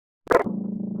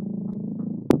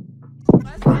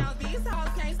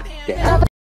Yeah.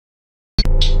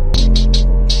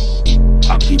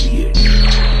 I'll give you it.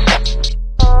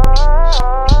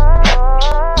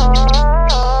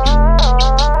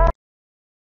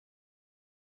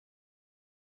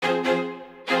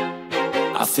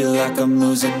 I feel like I'm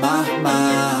losing my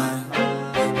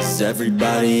mind. Is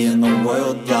everybody in the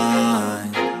world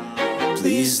blind?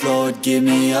 Please, Lord, give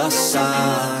me a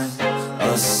sign,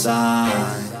 a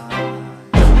sign.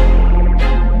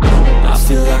 I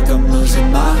feel like I'm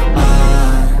losing my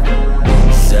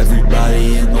mind. Is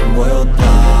everybody in the world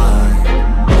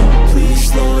blind?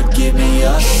 Please, Lord, give me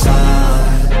a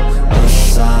sign, a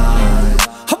sign.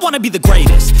 I wanna be the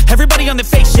greatest. Everybody on the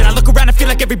fake shit. I look around and feel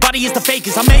like everybody is the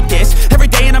fakest. I make this every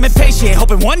day and I'm impatient,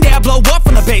 hoping one day I blow up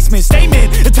from the basement.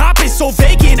 Statement, the top is so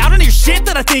vacant. I don't hear shit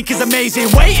that I think is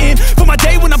amazing. Waiting for my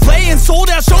day when I'm playing sold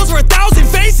out shows for 1,000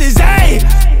 faces. Hey,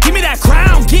 give me that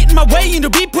crown, get in my way and to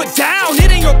be put down. It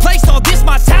ain't your place, all this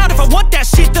my town. If I want that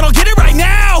shit, then I'll get it right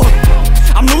now.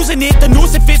 I'm losing it, the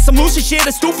noose it fits. I'm losing shit,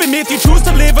 a stupid myth. You choose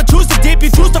to live or choose to dip. You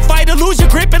choose to fight or lose your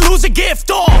grip and lose a gift.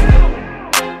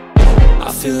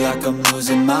 I feel like I'm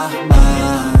losing my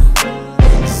mind.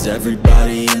 Is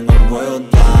everybody in the world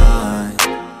blind?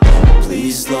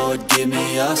 Please, Lord, give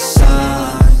me a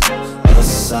sign, a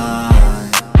sign.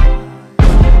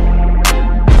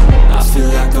 I feel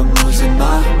like I'm losing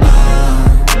my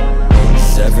mind.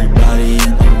 Is everybody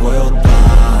in the world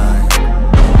blind?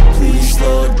 Please,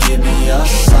 Lord, give me a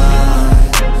sign,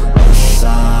 a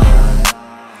sign.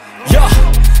 Yeah.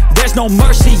 There's no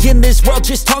mercy in this world,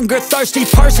 just hunger-thirsty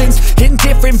persons in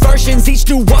different versions. Each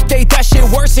new update, that shit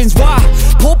worsens. Why?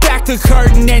 Pull back the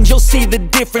curtain and you'll see the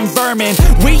different vermin.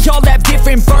 We all have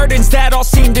different burdens that all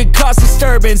seem to cause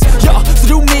disturbance. Yo, so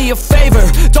do me a favor,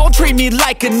 don't treat me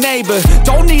like a neighbor.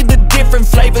 Don't need the different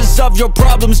flavors of your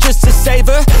problems just to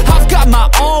savor. I've got my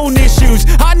own issues,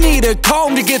 I need a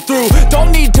comb to get through.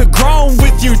 Don't need to groan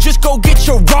with you, just go get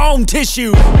your own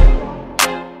tissue.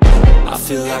 I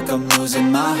feel like I'm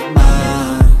losing my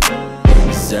mind.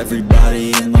 Is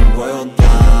everybody in the world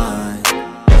blind?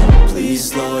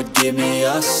 Please, Lord, give me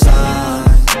a sign,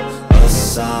 a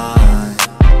sign.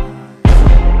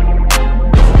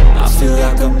 I feel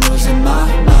like I'm losing my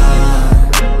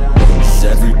mind. Is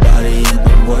everybody in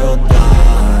the world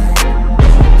blind?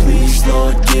 Please,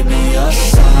 Lord, give me a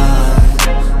sign,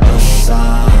 a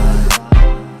sign.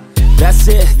 That's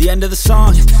it, the end of the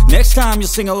song. Next time you'll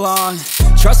sing along.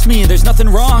 Trust me, there's nothing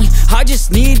wrong. I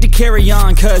just need to carry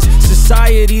on, cause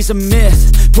society's a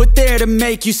myth put there to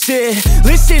make you sit.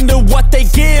 Listen to what they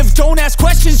give. Don't ask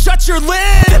questions, shut your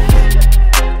lid.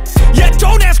 Yeah,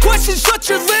 don't ask questions, shut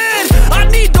your lid. I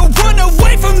need to run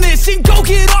away from this and go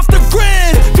get off the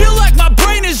grid. Feel like my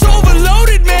brain is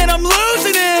overloaded, man, I'm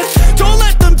losing it. Don't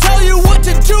let them tell you what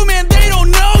to do, man, they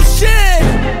don't know shit.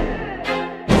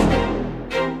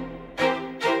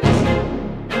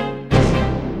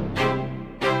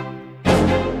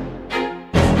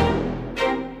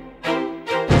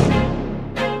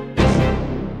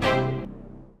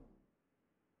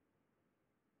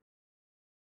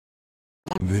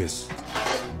 This.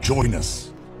 Join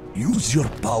us. Use your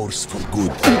powers for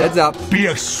good. Heads up. Be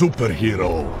a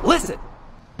superhero. Listen!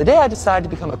 The day I decided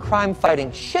to become a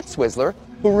crime-fighting shit-swizzler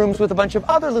who rooms with a bunch of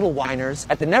other little whiners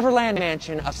at the Neverland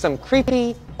mansion of some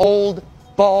creepy, old,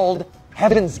 bald,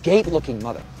 Heaven's Gate-looking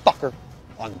motherfucker,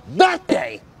 on that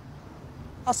day,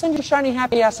 I'll send you shiny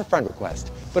happy-ass a friend request.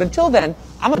 But until then,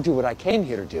 I'm gonna do what I came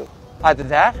here to do. Either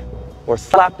that, or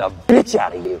slap the bitch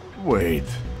out of you. Wait.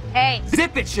 Hey.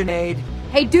 Zip it, Sinead!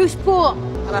 Hey, DeadPool.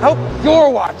 And I hope you're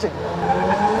watching.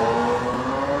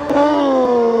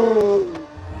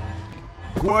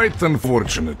 Quite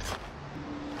unfortunate.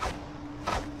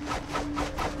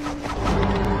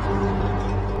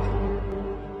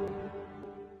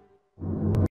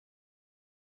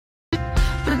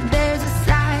 But there's a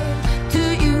side to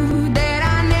you that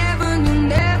I never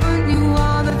knew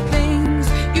all the things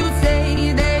you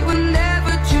say they were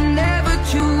never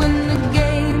true in the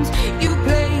games you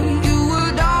play, you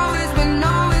would always win,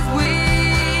 always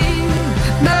win.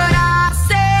 But I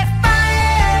set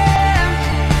fire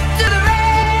to the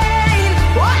rain,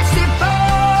 watch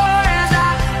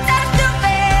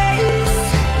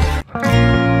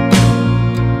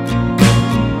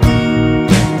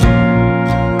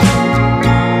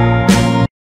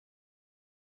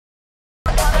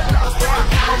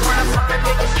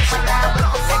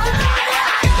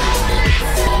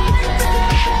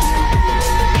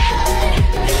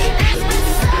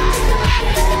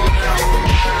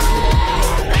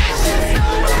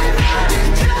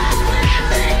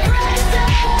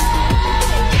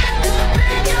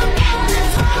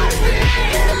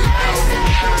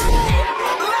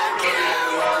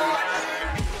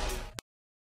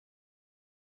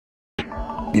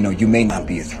You know, you may not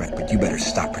be a threat, but you better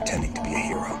stop pretending to be a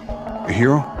hero. A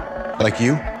hero? Like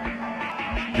you?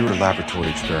 You're a laboratory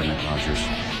experiment, Rogers.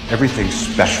 Everything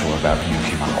special about you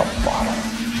came out of a bottle.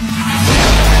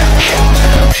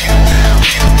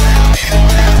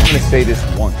 I'm gonna say this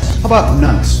once. How about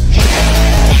nuts?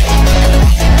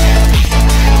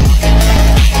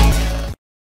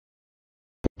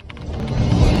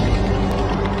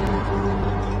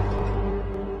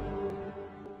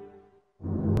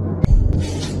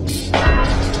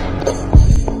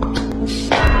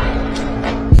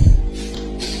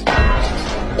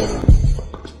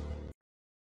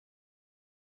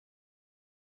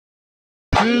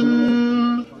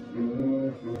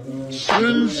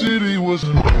 Sin City was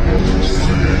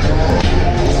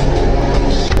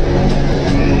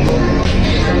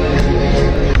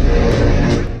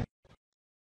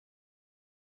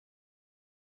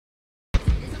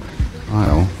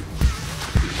I'll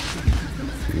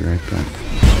be right back.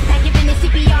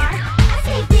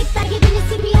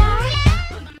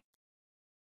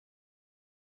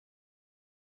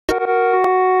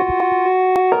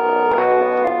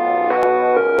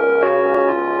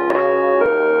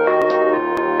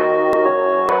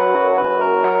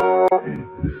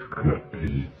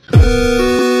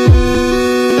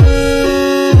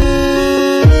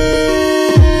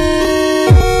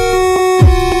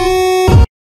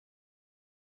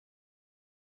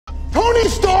 Tony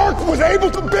Stark was able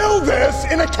to build this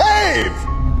in a cave!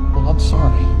 Well, I'm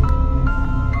sorry.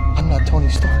 I'm not Tony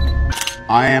Stark.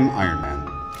 I am Iron Man.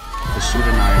 The suit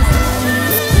and I...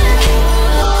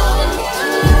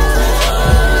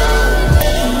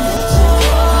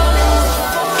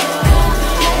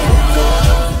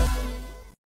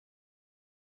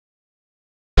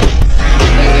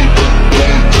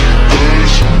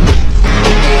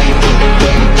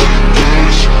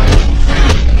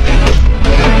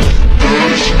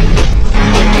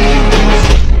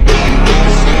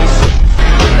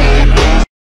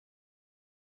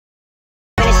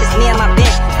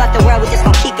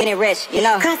 Getting rich, you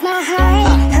know. Cross my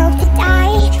heart, hope to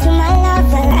die. To my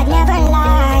lover, I'd never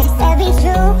lie. Said be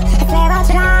true, I swear I'll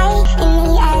try. In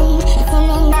the end, it's him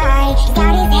and I. He's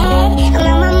got his head, I'm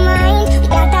on my mind. We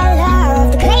got that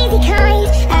love, the crazy kind.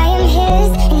 I am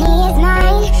his, and he is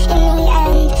mine. In the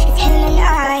end, it's him and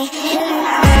I. Him and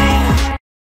I.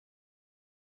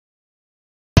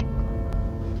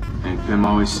 Hank Pym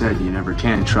always said you never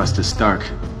can trust a Stark.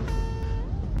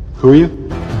 Who are you?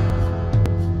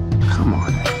 Come on.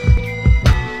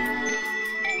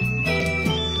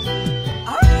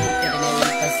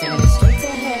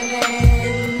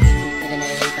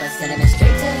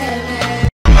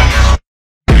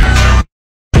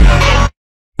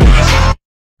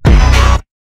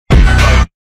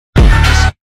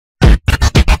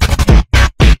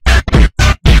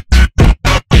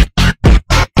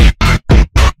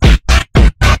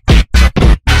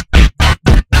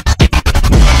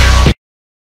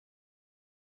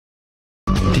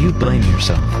 Do you blame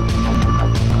yourself?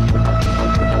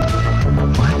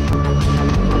 What?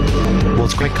 Well,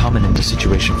 it's quite common in this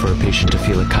situation for a patient to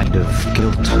feel a kind of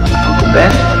guilt. Uncle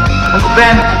Ben? Uncle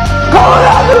Ben! Call an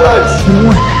ambulance!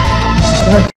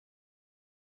 Stark.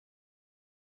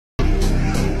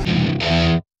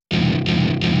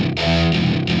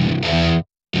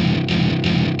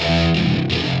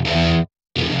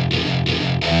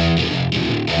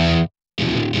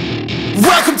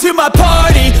 Welcome to my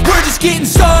party, we're just getting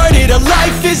started. A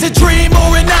life is a dream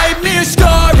or a nightmare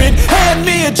scarring. Hand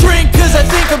me a drink cause I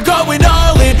think I'm going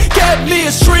all in. Get me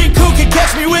a shrink who can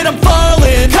catch me when I'm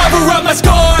falling. Cover up my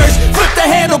scars, flip the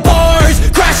handlebars,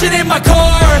 crashing in my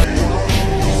car.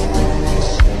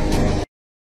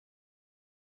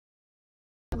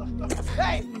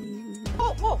 Hey!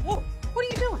 Whoa, whoa, whoa! What are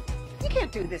you doing? You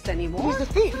can't do this anymore. He's a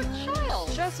thief.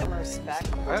 Child, show some respect.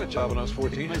 I had a job when I was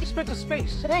 14. I just spent the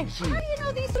space. Thank you. How do you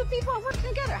know these two people are working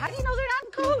together? How do you know they're not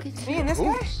in cahoots? Me and this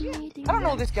guy? Yeah. I don't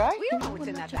know this guy. We don't know what's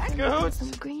in that bag.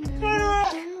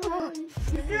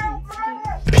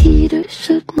 Peter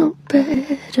should know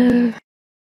better.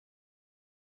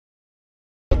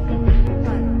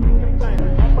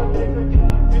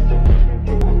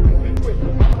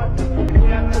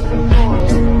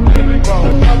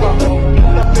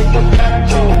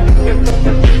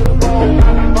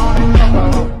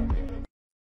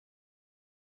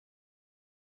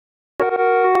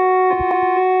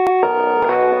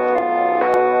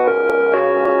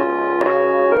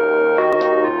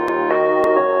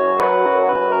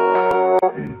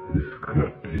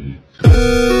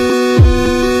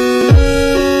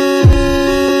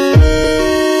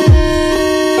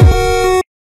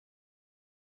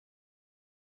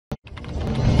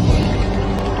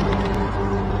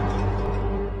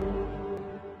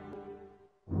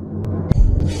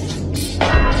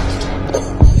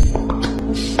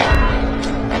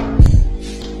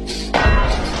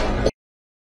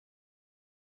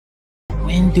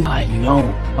 Dude, I know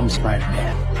I'm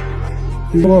Spider-Man.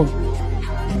 Well,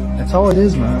 that's all it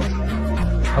is, man.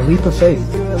 A leap of faith.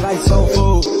 Like soul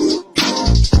food.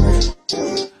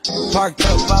 Parked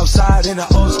up outside in the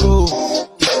old school.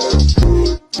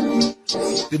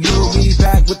 The new me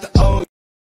back with the old.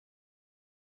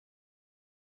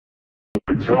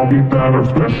 They tell me that I'm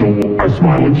special, I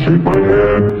smile and shake my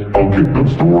head. I'll give them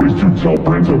stories to tell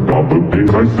friends about the things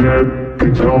I said. They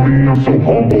tell me I'm so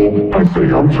humble, I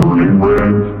say I'm turning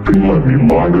red. They let me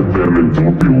lie to them and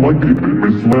don't feel like they've been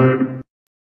misled.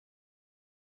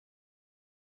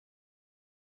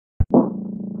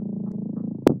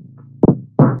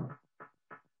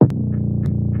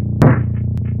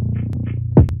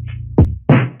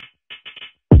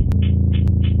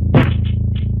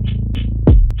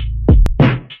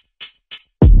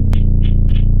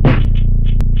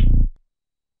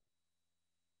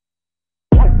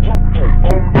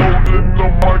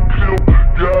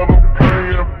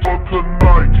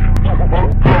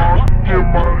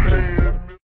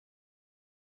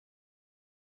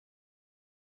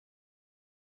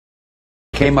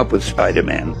 Came up with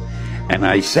Spider-Man, and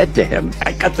I said to him,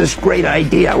 I got this great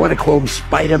idea, I want to call him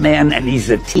Spider-Man, and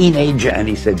he's a teenager. And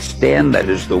he said, Stan, that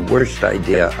is the worst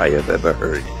idea I have ever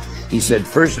heard. He said,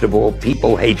 first of all,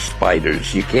 people hate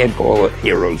spiders. You can't call a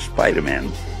hero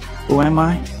Spider-Man. Who am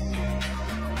I?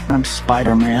 I'm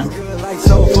Spider-Man. Like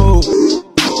soul food.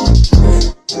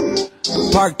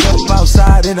 Parked up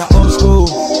outside in the old school.